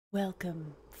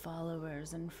Welcome,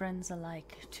 followers and friends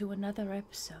alike, to another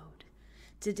episode.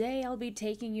 Today I'll be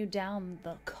taking you down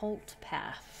the cult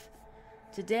path.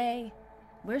 Today,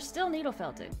 we're still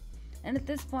needlefelting, and at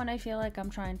this point I feel like I'm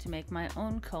trying to make my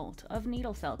own cult of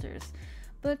needlefelters.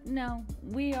 But no,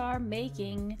 we are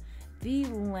making the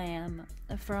Lamb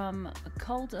from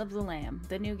Cult of the Lamb,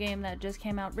 the new game that just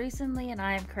came out recently and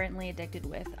I am currently addicted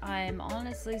with. I'm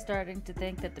honestly starting to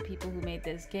think that the people who made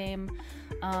this game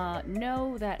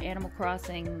know that Animal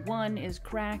Crossing 1 is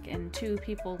crack, and 2,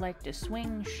 people like to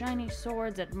swing shiny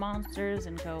swords at monsters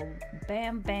and go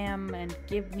bam bam and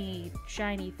give me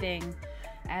shiny thing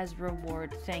as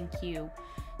reward, thank you.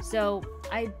 So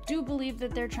I do believe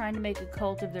that they're trying to make a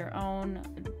cult of their own.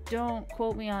 Don't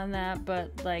quote me on that,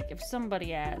 but like if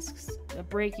somebody asks,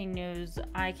 breaking news,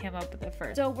 I came up with it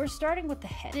first. So we're starting with the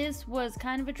head. This was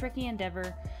kind of a tricky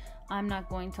endeavor, I'm not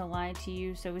going to lie to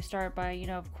you. So we start by,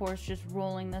 of course, just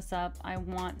rolling this up. I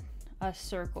want a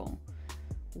circle.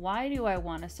 Why do I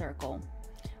want a circle?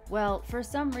 Well, for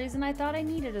some reason I thought I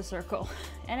needed a circle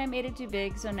and I made it too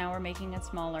big, so now we're making it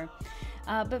smaller.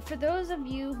 But for those of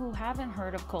you who haven't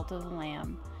heard of Cult of the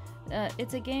Lamb,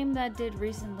 it's a game that did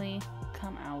recently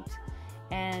come out,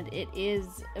 and it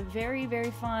is very,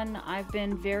 very fun. I've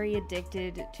been very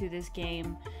addicted to this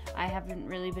game. I haven't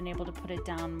really been able to put it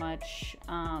down much.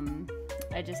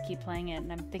 I just keep playing it,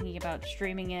 and I'm thinking about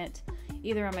streaming it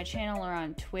either on my channel or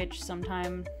on Twitch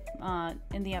sometime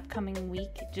in the upcoming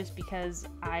week, just because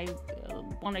I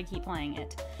want to keep playing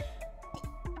it.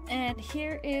 And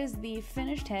here is the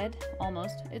finished head,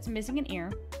 almost. It's missing an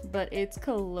ear, but it's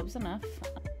close enough.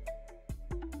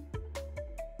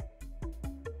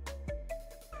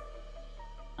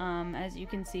 As you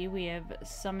can see, we have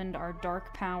summoned our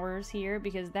dark powers here,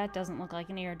 because that doesn't look like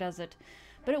an ear, does it?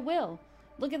 But it will.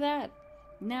 Look at that.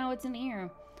 Now it's an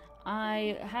ear.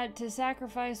 I had to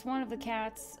sacrifice one of the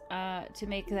cats to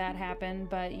make that happen,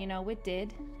 but it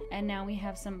did. And now we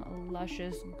have some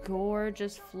luscious,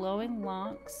 gorgeous, flowing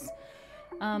locks.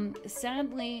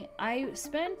 Sadly, I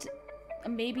spent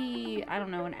maybe, I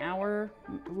don't know, an hour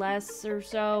less or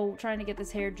so trying to get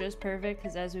this hair just perfect,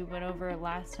 because as we went over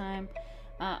last time,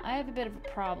 I have a bit of a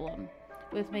problem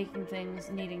with making things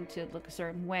needing to look a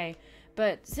certain way.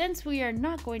 But since we are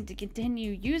not going to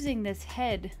continue using this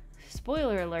head,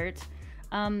 spoiler alert,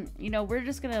 we're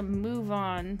just gonna move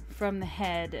on from the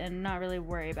head and not really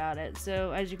worry about it.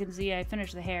 So as you can see, I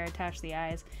finished the hair, attached the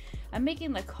eyes. I'm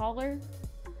making the collar,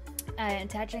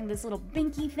 attaching this little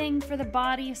binky thing for the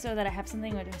body so that I have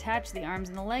something to attach the arms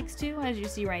and the legs to, as you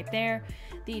see right there.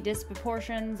 The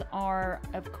disproportions are,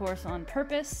 of course, on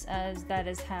purpose, as that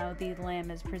is how the lamb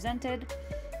is presented.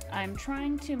 I'm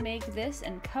trying to make this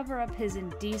and cover up his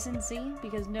indecency,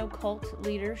 because no cult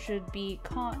leader should be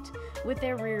caught with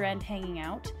their rear end hanging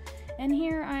out. And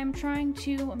here I'm trying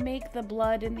to make the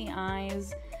blood in the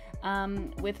eyes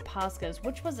with Poscas,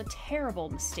 which was a terrible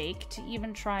mistake to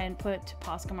even try and put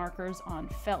Posca markers on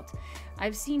felt.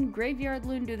 I've seen Graveyard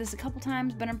Loon do this a couple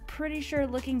times, but I'm pretty sure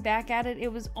looking back at it,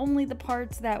 it was only the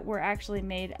parts that were actually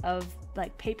made of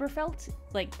like paper felt,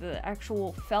 like the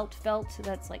actual felt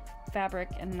that's like fabric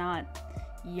and not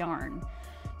yarn.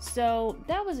 So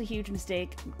that was a huge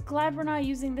mistake. Glad we're not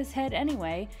using this head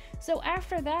anyway. So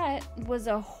after that was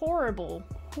a horrible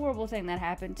thing that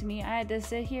happened to me. I had to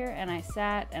sit here and I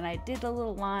sat and I did the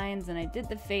little lines and I did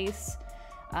the face,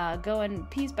 going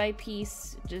piece by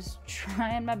piece, just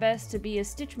trying my best to be a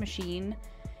stitch machine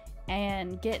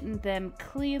and getting them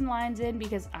clean lines in,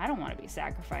 because I don't want to be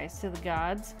sacrificed to the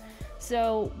gods.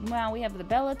 So now we have the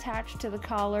bell attached to the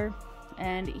collar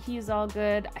and he's all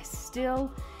good. I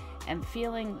still am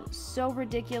feeling so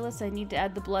ridiculous. I need to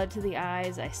add the blood to the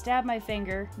eyes. I stabbed my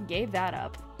finger, gave that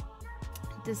up,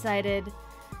 decided,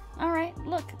 alright,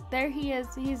 look, there he is,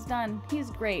 he's done,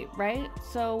 he's great, right?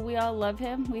 So we all love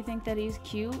him, we think that he's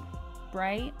cute,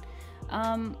 right?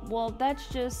 Well, that's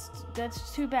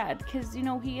too bad, because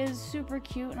he is super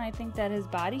cute, and I think that his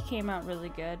body came out really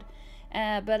good.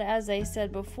 But as I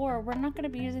said before, we're not going to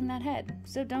be using that head,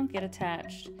 so don't get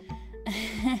attached.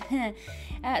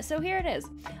 So here it is.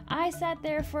 I sat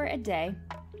there for a day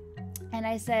and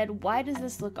I said, why does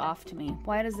this look off to me?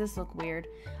 Why does this look weird?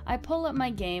 I pull up my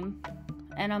game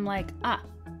and I'm like,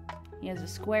 he has a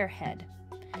square head.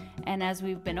 And as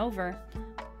we've been over,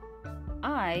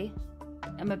 I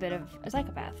am a bit of a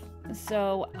psychopath.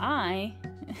 So I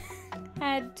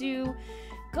had to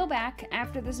go back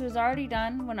after this was already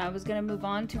done, when I was going to move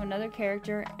on to another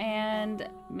character, and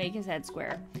make his head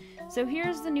square. So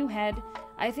here's the new head.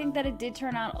 I think that it did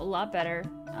turn out a lot better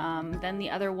than the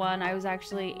other one. I was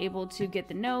actually able to get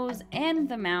the nose and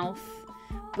the mouth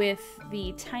with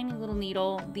the tiny little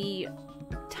needle. The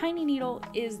tiny needle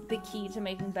is the key to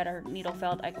making better needle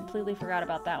felt. I completely forgot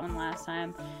about that one last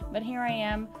time, but here I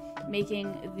am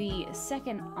making the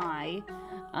second eye.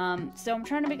 So I'm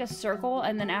trying to make a circle,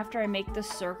 and then after I make the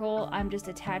circle, I'm just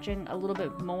attaching a little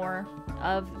bit more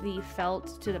of the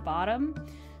felt to the bottom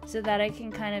so that I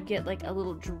can kind of get like a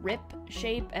little drip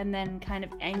shape and then kind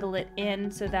of angle it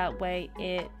in so that way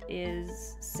it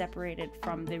is separated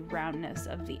from the roundness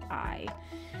of the eye.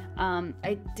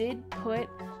 I did put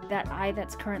that eye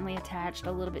that's currently attached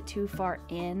a little bit too far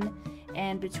in,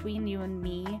 and between you and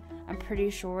me, I'm pretty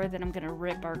sure that I'm gonna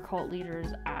rip our cult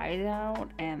leader's eyes out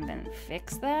and then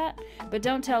fix that. But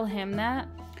don't tell him that,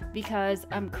 because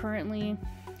I'm currently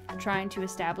trying to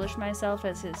establish myself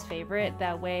as his favorite.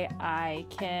 That way I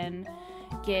can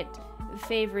get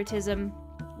favoritism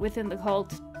within the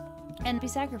cult and be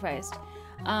sacrificed.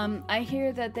 I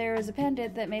hear that there is a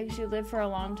pendant that makes you live for a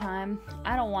long time.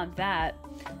 I don't want that.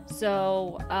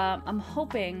 So I'm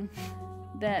hoping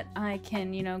that I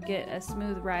can, you know, get a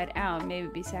smooth ride out, maybe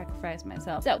be sacrificed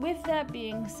myself. So with that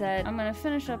being said, I'm gonna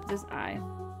finish up this eye.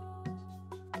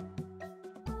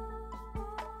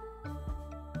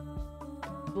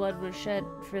 Blood was shed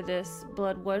for this.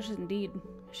 Blood was indeed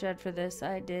shed for this.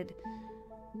 I did,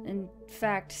 in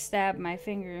fact, stab my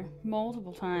finger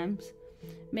multiple times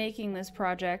making this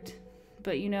project.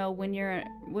 But you know, when you're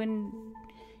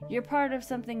part of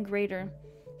something greater,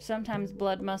 sometimes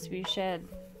blood must be shed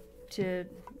to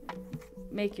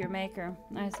make your maker,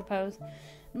 I suppose.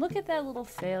 Look at that little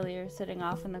failure sitting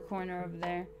off in the corner over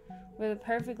there with a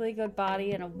perfectly good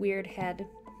body and a weird head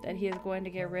that he is going to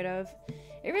get rid of.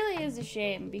 It really is a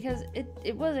shame, because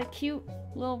it was a cute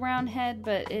little round head,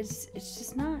 but it's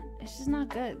just not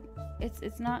good.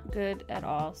 It's not good at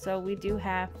all. So we do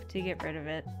have to get rid of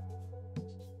it.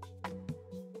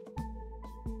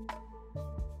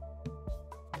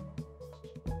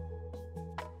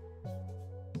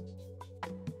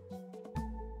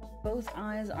 Both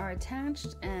eyes are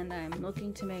attached, and I'm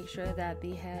looking to make sure that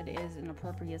the head is an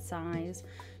appropriate size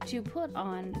to put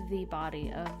on the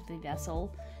body of the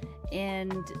vessel.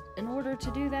 And in order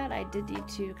to do that, I did need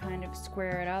to kind of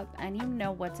square it up, and you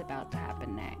know what's about to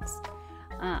happen next.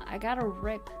 I gotta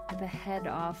rip the head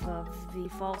off of the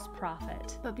false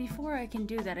prophet. But before I can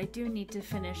do that, I do need to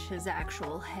finish his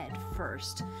actual head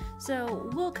first. So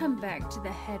we'll come back to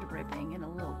the head ripping in a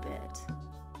little bit.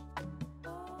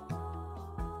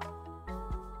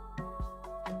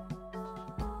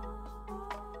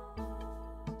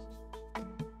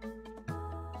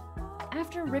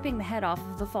 After ripping the head off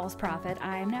of the false prophet,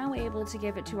 I am now able to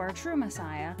give it to our true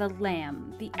Messiah, the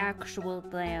lamb, the actual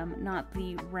lamb, not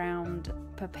the round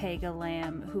Papega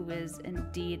lamb who is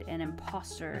indeed an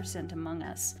impostor sent among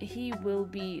us. He will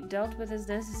be dealt with as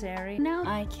necessary. Now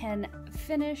I can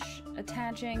finish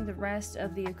attaching the rest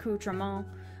of the accoutrement.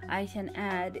 I can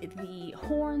add the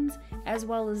horns as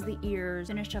well as the ears,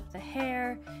 finish up the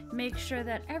hair, make sure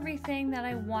that everything that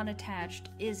I want attached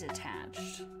is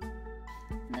attached.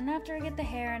 And then after I get the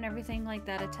hair and everything like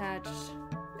that attached,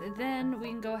 then we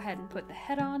can go ahead and put the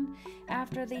head on.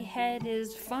 After the head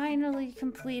is finally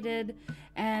completed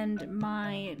and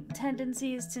my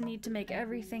tendencies to need to make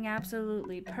everything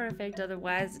absolutely perfect,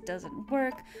 otherwise it doesn't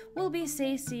work, will be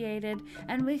satiated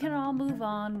and we can all move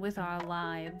on with our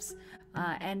lives.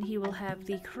 And he will have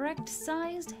the correct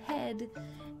sized head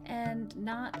and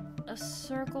not a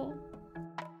circle.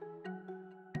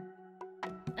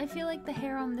 I feel like the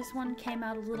hair on this one came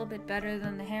out a little bit better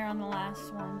than the hair on the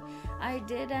last one. I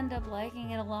did end up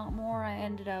liking it a lot more. I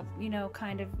ended up, you know,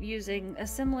 kind of using a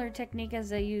similar technique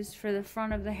as I used for the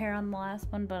front of the hair on the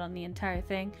last one, but on the entire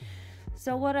thing.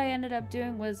 So what I ended up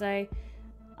doing was I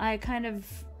kind of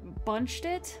bunched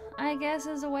it, I guess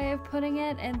is a way of putting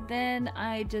it, and then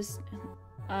I just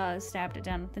stabbed it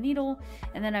down with the needle,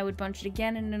 and then I would bunch it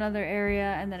again in another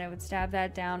area, and then I would stab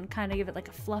that down, kind of give it like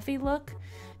a fluffy look,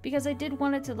 because I did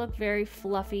want it to look very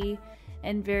fluffy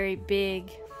and very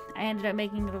big. I ended up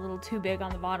making it a little too big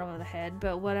on the bottom of the head,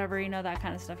 but whatever, you know, that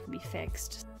kind of stuff can be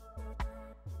fixed.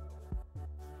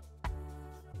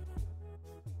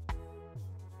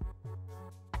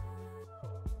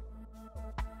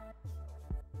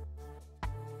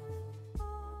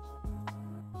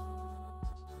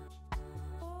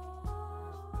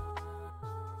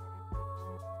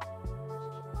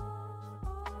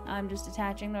 I'm just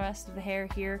attaching the rest of the hair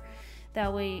here.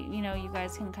 That way, you know, you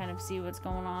guys can kind of see what's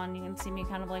going on. You can see me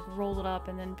kind of like roll it up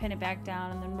and then pin it back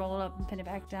down and then roll it up and pin it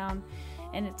back down.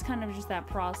 And it's kind of just that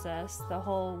process the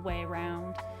whole way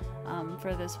around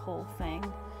for this whole thing.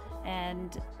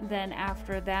 And then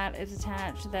after that is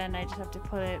attached, then I just have to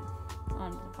put it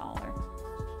onto the collar.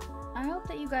 I hope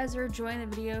that you guys are enjoying the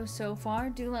video so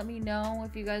far. Do let me know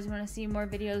if you guys want to see more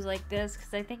videos like this,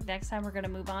 because I think next time we're going to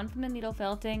move on from the needle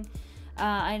felting.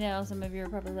 I know some of you are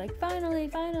probably like,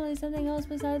 finally something else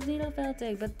besides needle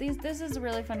felting, but this is a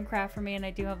really fun craft for me, and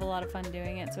I do have a lot of fun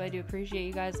doing it, so I do appreciate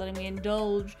you guys letting me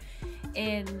indulge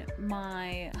in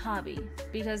my hobby,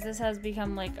 because this has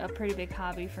become like a pretty big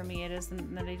hobby for me. It is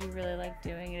something that I do really like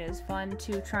doing. It is fun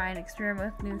to try and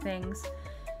experiment with new things.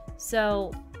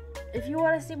 So if you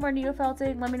want to see more needle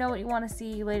felting, let me know what you want to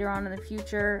see later on in the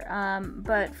future.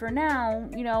 But for now,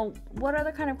 you know, what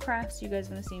other kind of crafts do you guys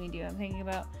want to see me do? I'm thinking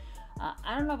about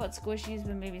I don't know about squishies,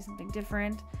 but maybe something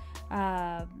different.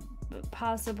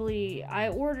 Possibly, I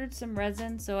ordered some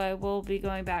resin, so I will be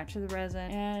going back to the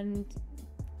resin and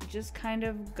just kind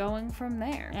of going from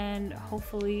there. And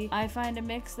hopefully I find a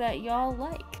mix that y'all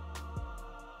like.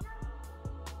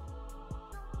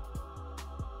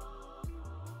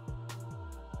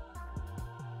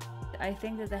 I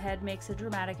think that the head makes a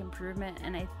dramatic improvement,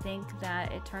 and I think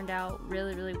that it turned out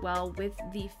really well with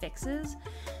the fixes.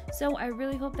 So I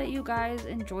really hope that you guys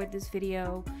enjoyed this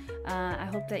video. I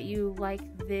hope that you like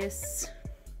this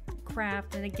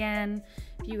craft, and again,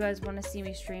 if you guys want to see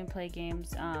me stream play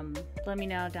games, let me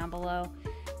know down below,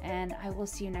 and I will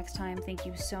see you next time. Thank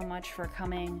you so much for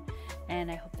coming,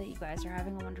 and I hope that you guys are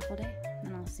having a wonderful day,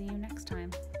 and I'll see you next time.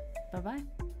 Bye bye.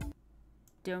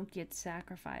 Don't get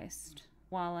sacrificed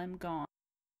while I'm gone.